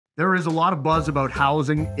There is a lot of buzz about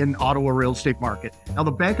housing in Ottawa real estate market. Now,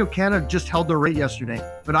 the Bank of Canada just held their rate yesterday,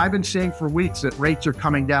 but I've been saying for weeks that rates are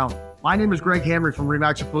coming down. My name is Greg Hamre from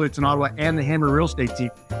Remax Affiliates in Ottawa and the Hamre Real Estate Team.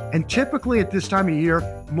 And typically at this time of year,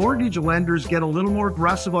 mortgage lenders get a little more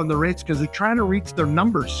aggressive on the rates because they're trying to reach their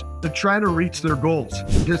numbers. They're trying to reach their goals.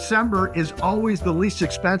 December is always the least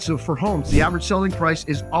expensive for homes. The average selling price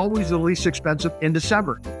is always the least expensive in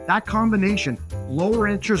December. That combination, lower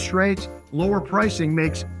interest rates, lower pricing,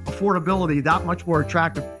 makes affordability that much more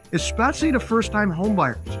attractive, especially to first-time home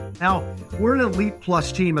buyers. Now, we're an Elite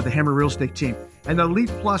Plus team at the Hamre Real Estate Team. And the Elite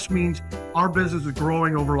Plus means our business is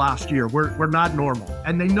growing over last year. We're not normal.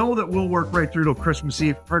 And they know that we'll work right through to Christmas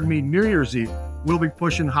Eve, New Year's Eve. We'll be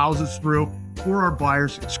pushing houses through for our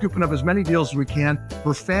buyers, scooping up as many deals as we can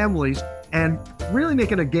for families, and really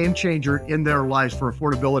making a game changer in their lives for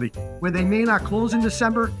affordability. Where they may not close in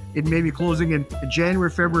December, it may be closing in January,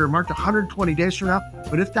 February, or March, 120 days from now.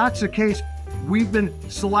 But if that's the case, we've been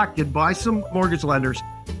selected by some mortgage lenders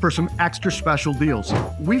for some extra special deals.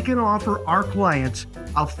 We can offer our clients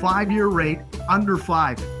a 5-year rate under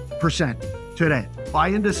 5% today. Buy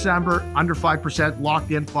in December, under 5%,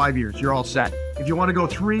 locked in 5 years, you're all set. If you want to go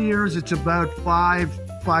 3 years, it's about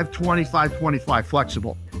 520, 525,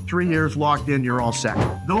 flexible. 3 years locked in, you're all set.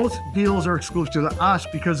 Those deals are exclusive to us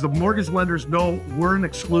because the mortgage lenders know we're an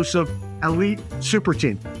exclusive elite super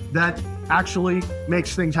team that actually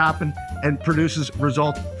makes things happen and produces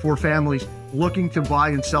results for families looking to buy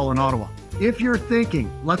and sell in Ottawa. If you're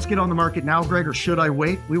thinking, let's get on the market now, Greg, or should I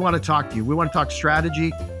wait? We want to talk to you. We want to talk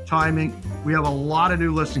strategy, timing. We have a lot of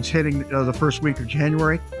new listings hitting the first week of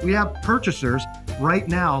January. We have purchasers right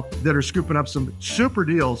now that are scooping up some super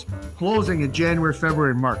deals closing in January,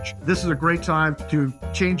 February, and March. This is a great time to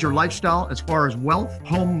change your lifestyle as far as wealth,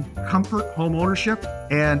 home comfort, home ownership,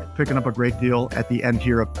 and picking up a great deal at the end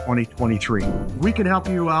here of 2023. We can help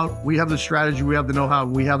you out. We have the strategy, we have the know-how,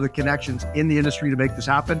 we have the connections in the industry to make this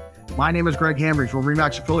happen. My name is Greg Hamre from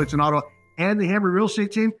Remax Affiliates in Ottawa and the Hamre Real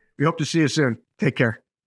Estate Team. We hope to see you soon. Take care.